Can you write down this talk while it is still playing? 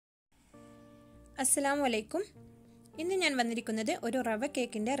അസ്സലാമു അലൈക്കും. ഇന്ന് ഞാൻ വന്നിരിക്കുന്നത് ഒരു റവ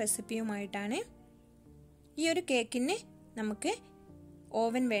കേക്കിൻ്റെ റെസിപ്പിയുമായിട്ടാണ്. ഈ ഒരു കേക്കിന് നമുക്ക്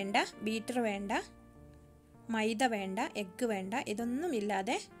ഓവൻ വേണ്ട, ബീറ്റർ വേണ്ട, മൈദ വേണ്ട, എഗ്ഗ് വേണ്ട,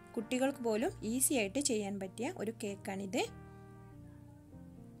 ഇതൊന്നുമില്ലാതെ കുട്ടികൾക്ക് പോലും ഈസി ആയിട്ട് ചെയ്യാൻ പറ്റിയ ഒരു കേക്കാണിത്.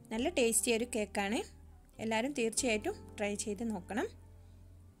 നല്ല ടേസ്റ്റി ഒരു കേക്കാണ്. എല്ലാവരും തീർച്ചയായിട്ടും ട്രൈ ചെയ്ത് നോക്കണം.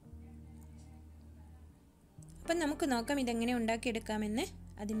 അപ്പം നമുക്ക് നോക്കാം ഇതെങ്ങനെ ഉണ്ടാക്കിയെടുക്കാമെന്ന്.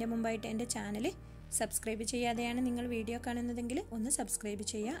 അതിൻ്റെ മുമ്പായിട്ട് എൻ്റെ ചാനൽ സബ്സ്ക്രൈബ് ചെയ്യാതെയാണ് നിങ്ങൾ വീഡിയോ കാണുന്നതെങ്കിൽ ഒന്ന് സബ്സ്ക്രൈബ്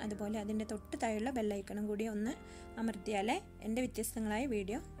ചെയ്യുക. അതുപോലെ അതിൻ്റെ തൊട്ട് താഴെയുള്ള ബെല്ലൈക്കണും കൂടി ഒന്ന് അമർത്തിയാലേ എൻ്റെ വ്യത്യസ്തങ്ങളായ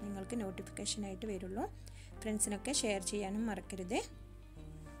വീഡിയോ നിങ്ങൾക്ക് നോട്ടിഫിക്കേഷനായിട്ട് വരുള്ളൂ. ഫ്രണ്ട്സിനൊക്കെ ഷെയർ ചെയ്യാനും മറക്കരുത്.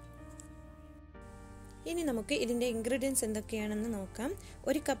 ഇനി നമുക്ക് ഇതിൻ്റെ ഇൻഗ്രീഡിയൻസ് എന്തൊക്കെയാണെന്ന് നോക്കാം.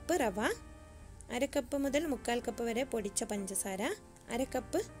 1 കപ്പ് റവ, 1/2 കപ്പ് മുതൽ 1/4 കപ്പ് വരെ പൊടിച്ച പഞ്ചസാര, 1/2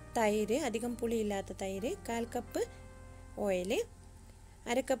 കപ്പ് തൈര്, അധികം പുളിയില്ലാത്ത തൈര്, 1/4 കപ്പ് ഓയിൽ,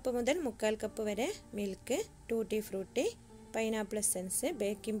 1/2 കപ്പ് മുതൽ 1/4 കപ്പ് വരെ milk, tutti Frooti, pineapple essence,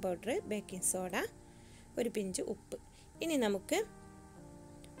 baking powder, baking soda, ഒരു പിഞ്ച് ഉപ്പ്. ഇനി നമുക്ക്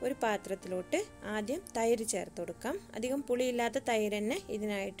ഒരു പാത്രത്തിലോട്ട് ആദ്യം തൈര് ചേർത്ത് കൊടുക്കാം. അധികം പുളിയില്ലാത്ത തൈര് തന്നെ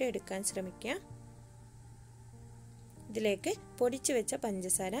ഇതിനായിട്ട് എടുക്കാൻ ശ്രമിക്കുക. ഇതിലേക്ക് പൊടിച്ചു വെച്ച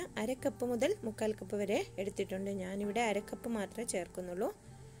പഞ്ചസാര 1/2 കപ്പ് മുതൽ 1/4 കപ്പ് വരെ എടുത്തിട്ടുണ്ട്. ഞാനിവിടെ 1/2 കപ്പ് മാത്രമേ ചേർക്കുന്നുള്ളൂ.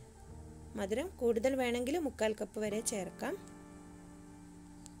 മധുരം കൂടുതൽ വേണമെങ്കിൽ 1/4 കപ്പ് വരെ ചേർക്കാം.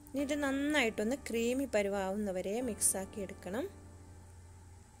 ഇനി ഇത് നന്നായിട്ടൊന്ന് ക്രീമി പരുവാവുന്നവരെ മിക്സാക്കി എടുക്കണം.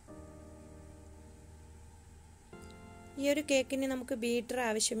 ഈ ഒരു കേക്കിന് നമുക്ക് ബീറ്റർ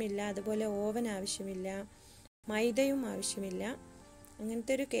ആവശ്യമില്ല, അതുപോലെ ഓവൻ ആവശ്യമില്ല, മൈദയും ആവശ്യമില്ല.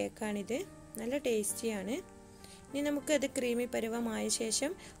 അങ്ങനത്തെ ഒരു കേക്കാണിത്. നല്ല ടേസ്റ്റിയാണ്. ഇനി നമുക്കത് ക്രീമി പരുവമായ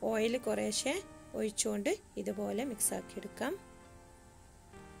ശേഷം ഓയിൽ കുറേശ്ശെ ഒഴിച്ചുകൊണ്ട് ഇതുപോലെ മിക്സാക്കി എടുക്കാം.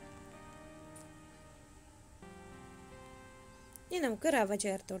 ഇനി നമുക്ക് റവ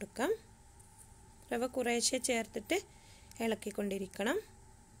ചേർത്ത് കൊടുക്കാം. റവ കുറേശ്ശെ ചേർത്തിട്ട് ഇളക്കിക്കൊണ്ടിരിക്കണം.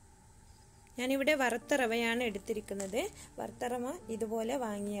 ഞാനിവിടെ വറുത്ത റവയാണ് എടുത്തിരിക്കുന്നത്. വറുത്ത റവ ഇതുപോലെ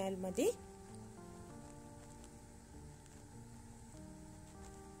വാങ്ങിയാൽ മതി.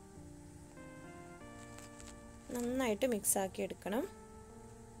 നന്നായിട്ട് മിക്സാക്കി എടുക്കണം.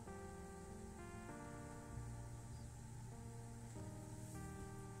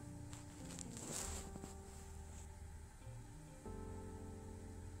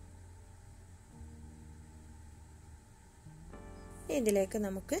 ഇതിലേക്ക്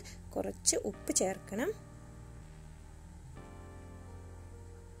നമുക്ക് കുറച്ച് ഉപ്പ് ചേർക്കണം.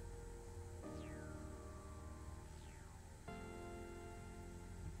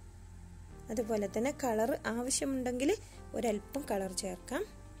 അതുപോലെ തന്നെ കളർ ആവശ്യമുണ്ടെങ്കിൽ ഒരല്പം കളർ ചേർക്കാം.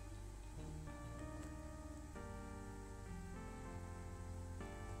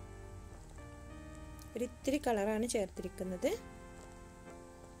 ഒരിത്തിരി കളറാണ് ചേർത്തിരിക്കുന്നത്.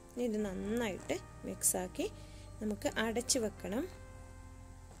 ഇത് നന്നായിട്ട് മിക്സാക്കി നമുക്ക് അടച്ചു വെക്കണം.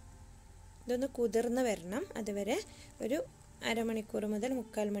 ഇതൊന്ന് കുതിർന്ന് വരണം. അതുവരെ ഒരു അരമണിക്കൂർ മുതൽ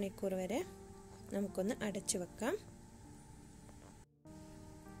 1/4 മണിക്കൂർ വരെ നമുക്കൊന്ന് അടച്ചു വെക്കാം.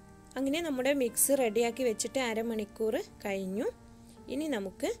 അങ്ങനെ നമ്മുടെ മിക്സ് റെഡിയാക്കി വെച്ചിട്ട് അരമണിക്കൂർ കഴിഞ്ഞു. ഇനി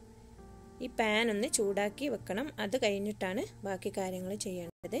നമുക്ക് ഈ പാൻ ഒന്ന് ചൂടാക്കി വെക്കണം. അത് കഴിഞ്ഞിട്ടാണ് ബാക്കി കാര്യങ്ങൾ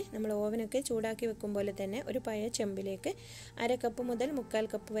ചെയ്യേണ്ടത്. നമ്മൾ ഓവനൊക്കെ ചൂടാക്കി വെക്കും പോലെ തന്നെ ഒരു പഴയ ചെമ്പിലേക്ക് 1/2 കപ്പ് മുതൽ 1/4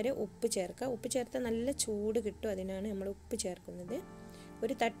 കപ്പ് വരെ ഉപ്പ് ചേർക്കുക. ഉപ്പ് ചേർത്താൽ നല്ല ചൂട് കിട്ടും. അതിനാണ് നമ്മൾ ഉപ്പ് ചേർക്കുന്നത്.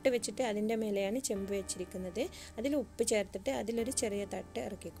 ഒരു തട്ട് വെച്ചിട്ട് അതിൻ്റെ മേലെയാണ് ചെമ്പ് വെച്ചിരിക്കുന്നത്. അതിൽ ഉപ്പ് ചേർത്തിട്ട് അതിലൊരു ചെറിയ തട്ട്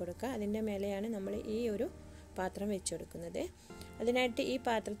ഇറക്കി കൊടുക്കുക. അതിൻ്റെ മേലെയാണ് നമ്മൾ ഈ ഒരു പാത്രം വെച്ച് കൊടുക്കുന്നത്. അതിനായിട്ട് ഈ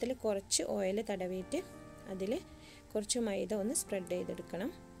പാത്രത്തിൽ കുറച്ച് ഓയിൽ തടവിയിട്ട് അതിൽ കുറച്ച് മൈദ ഒന്ന് സ്പ്രെഡ്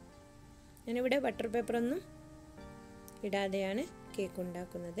ചെയ്തെടുക്കണം. ഞാനിവിടെ ബട്ടർ പേപ്പറൊന്നും ഇടാതെയാണ് കേക്ക്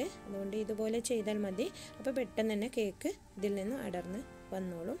ഉണ്ടാക്കുന്നത്. അതുകൊണ്ട് ഇതുപോലെ ചെയ്താൽ മതി. അപ്പോൾ പെട്ടെന്ന് തന്നെ കേക്ക് ഇതിൽ നിന്ന് അടർന്ന്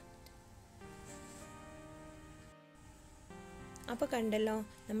വന്നോളും. അപ്പോൾ കണ്ടല്ലോ,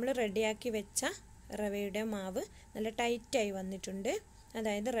 നമ്മൾ റെഡിയാക്കി വെച്ച റവയുടെ മാവ് നല്ല ടൈറ്റായി വന്നിട്ടുണ്ട്.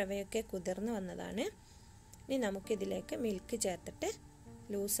 അതായത് റവയൊക്കെ കുതിർന്ന് വന്നതാണ്. ഇനി നമുക്കിതിലേക്ക് മിൽക്ക് ചേർത്തിട്ട്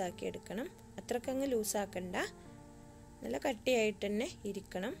ലൂസാക്കി എടുക്കണം. അത്രക്കങ്ങ് ലൂസാക്കണ്ട, നല്ല കട്ടിയായിട്ട് തന്നെ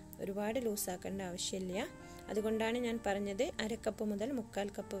ഇരിക്കണം. ഒരുപാട് ലൂസാക്കേണ്ട ആവശ്യമില്ല. അതുകൊണ്ടാണ് ഞാൻ പറഞ്ഞത് 1/2 കപ്പ് മുതൽ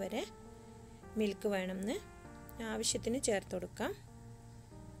 1/4 കപ്പ് വരെ മിൽക്ക് വേണമെന്ന്. ആവശ്യത്തിന് ചേർത്ത് കൊടുക്കാം.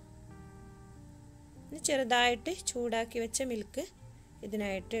 ചെറുതായിട്ട് ചൂടാക്കി വെച്ച മിൽക്ക്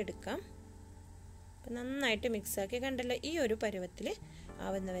ഇതിനായിട്ട് എടുക്കാം. അപ്പം നന്നായിട്ട് മിക്സാക്കി കണ്ടല്ലോ, ഈ ഒരു പരുവത്തിൽ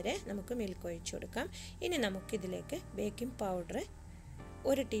ആവുന്നവരെ നമുക്ക് മിൽക്ക് ഒഴിച്ചു കൊടുക്കാം. ഇനി നമുക്കിതിലേക്ക് ബേക്കിംഗ് പൗഡർ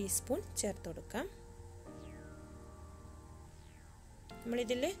 1 ടീസ്പൂൺ ചേർത്ത് കൊടുക്കാം.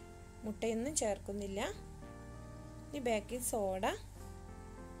 നമ്മളിതിൽ മുട്ടയൊന്നും ചേർക്കുന്നില്ല. ഈ ബേക്കിംഗ് സോഡ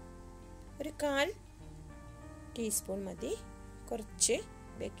 1/4 ടീസ്പൂൺ മതി. കുറച്ച്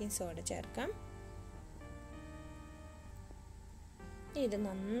ബേക്കിംഗ് സോഡ ചേർക്കാം. ഇത്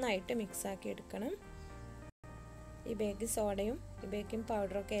നന്നായിട്ട് മിക്സ് ആക്കി എടുക്കണം. ഈ ബേക്കിംഗ് സോഡയും ഈ ബേക്കിംഗ്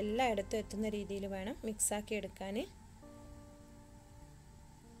പൗഡറും ഒക്കെ എല്ലായിടത്തും എത്തുന്ന രീതിയിൽ വേണം മിക്സ് ആക്കി എടുക്കാൻ.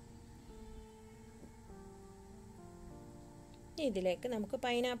 ഇതിലേക്ക് നമുക്ക്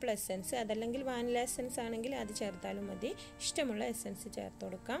പൈനാപ്പിൾ എസൻസ് അതല്ലെങ്കിൽ വാനില എസൻസ് ആണെങ്കിൽ അത് ചേർത്താലും മതി. ഇഷ്ടമുള്ള എസൻസ് ചേർത്ത്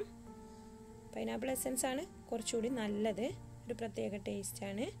കൊടുക്കാം. പൈനാപ്പിൾ എസൻസ് ആണ് കുറച്ചുകൂടി നല്ലത്, ഒരു പ്രത്യേക ടേസ്റ്റ്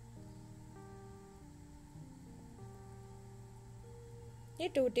ആണ്. ഈ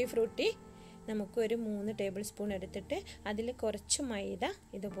ടൂട്ടി ഫ്രൂട്ടി നമുക്ക് ഒരു 3 ടേബിൾ സ്പൂൺ എടുത്തിട്ട് അതിൽ കുറച്ച് മൈദ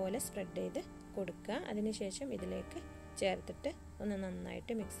ഇതുപോലെ സ്പ്രെഡ് ചെയ്ത് കൊടുക്കുക. അതിനുശേഷം ഇതിലേക്ക് ചേർത്തിട്ട് ഒന്ന്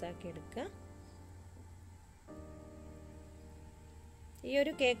നന്നായിട്ട് മിക്സ് ആക്കി എടുക്കുക. ഈ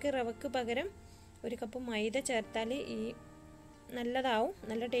ഒരു കേക്ക് റവക്ക് പകരം ഒരു കപ്പ് മൈദ ചേർത്താൽ നല്ലതാവും,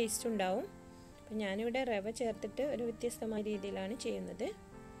 നല്ല ടേസ്റ്റ് ഉണ്ടാവും. അപ്പം ഞാനിവിടെ റവ ചേർത്തിട്ട് ഒരു വ്യത്യസ്തമായ രീതിയിലാണ് ചെയ്യുന്നത്.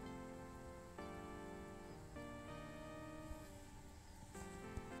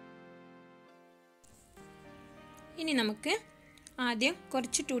 ഇനി നമുക്ക് ആദ്യം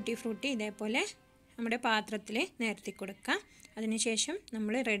കുറച്ച് ടൂട്ടി ഫ്രൂട്ടി ഇതേപോലെ നമ്മുടെ പാത്രത്തിൽ നിരത്തി കൊടുക്കാം. അതിനുശേഷം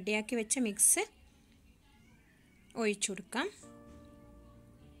നമ്മൾ റെഡിയാക്കി വെച്ച മിക്സ് ഒഴിച്ചു കൊടുക്കാം.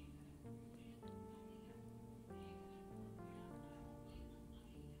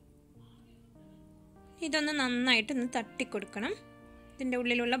 ഇതൊന്ന് നന്നായിട്ടൊന്ന് തട്ടിക്കൊടുക്കണം. ഇതിൻ്റെ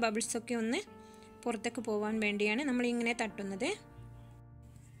ഉള്ളിലുള്ള ബബിൾസൊക്കെ ഒന്ന് പുറത്തേക്ക് പോകാൻ വേണ്ടിയാണ് നമ്മളിങ്ങനെ തട്ടുന്നത്.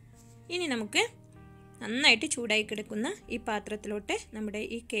 ഇനി നമുക്ക് നന്നായിട്ട് ചൂടായി കിടക്കുന്ന ഈ പാത്രത്തിലോട്ട് നമ്മുടെ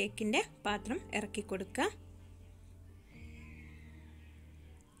ഈ കേക്കിൻ്റെ പാത്രം ഇറക്കി കൊടുക്കുക.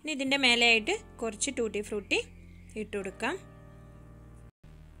 ഇനി ഇതിൻ്റെ മേലെയായിട്ട് കുറച്ച് ടൂട്ടി ഫ്രൂട്ടി ഇട്ട് കൊടുക്കാം.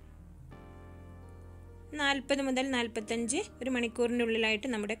 40 മുതൽ 45 ഒരു മണിക്കൂറിൻ്റെ ഉള്ളിലായിട്ട്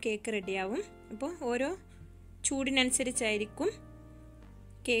നമ്മുടെ കേക്ക് റെഡിയാവും. അപ്പോൾ ഓരോ ചൂടിനനുസരിച്ചായിരിക്കും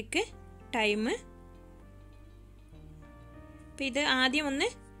കേക്ക് ടൈം. അപ്പോൾ ഇത് ആദ്യം ഒന്ന്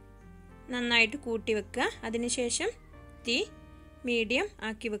നന്നായിട്ട് കൂട്ടി വെക്കുക. അതിനുശേഷം തീ മീഡിയം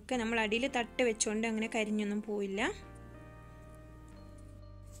ആക്കി വെക്കുക. നമ്മൾ അടിയിൽ തട്ട് വെച്ചുകൊണ്ട് അങ്ങനെ കരിഞ്ഞൊന്നും പോയില്ല.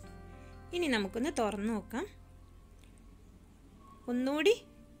 ഇനി നമുക്കൊന്ന് തുറന്നു നോക്കാം. ഒന്നുകൂടി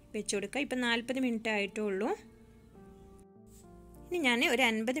വെച്ച് കൊടുക്കുക. ഇപ്പം 40 മിനിറ്റ് ആയിട്ടേ ഉള്ളൂ. ഇനി ഞാൻ ഒരു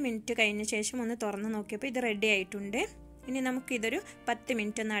 50 മിനിറ്റ് കഴിഞ്ഞ ശേഷം ഒന്ന് തുറന്ന് നോക്കിയപ്പോൾ ഇത് റെഡി ആയിട്ടുണ്ട്. ഇനി നമുക്കിതൊരു 10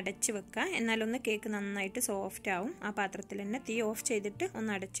 മിനിറ്റ് ഒന്ന് അടച്ച് വെക്കാം. എന്നാലൊന്ന് കേക്ക് നന്നായിട്ട് സോഫ്റ്റ് ആവും. ആ പാത്രത്തിൽ തന്നെ തീ ഓഫ് ചെയ്തിട്ട്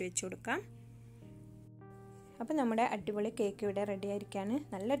ഒന്ന് അടച്ച് വെച്ച് കൊടുക്കാം. അപ്പോൾ നമ്മുടെ അടിപൊളി കേക്ക് ഇവിടെ റെഡി ആയിരിക്കുകയാണ്.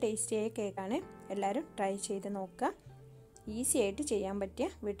 നല്ല ടേസ്റ്റിയായ കേക്കാണ്. എല്ലാവരും ട്രൈ ചെയ്ത് നോക്കുക. ഈസി ആയിട്ട് ചെയ്യാൻ പറ്റിയ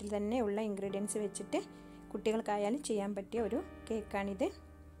വീട്ടിൽ തന്നെ ഉള്ള ഇൻഗ്രീഡിയൻസ് വെച്ചിട്ട് കുട്ടികൾക്കായാലും ചെയ്യാൻ പറ്റിയ ഒരു കേക്കാണിത്.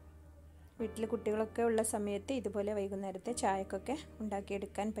 വീട്ടിൽ കുട്ടികളൊക്കെ ഉള്ള സമയത്ത് ഇതുപോലെ വൈകുന്നേരത്തെ ചായക്കൊക്കെ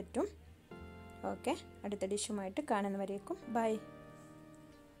ഉണ്ടാക്കിയെടുക്കാൻ പറ്റും. ഓക്കെ, അടുത്ത ഡിഷുമായിട്ട് കാണുന്നവരേക്കും ബൈ.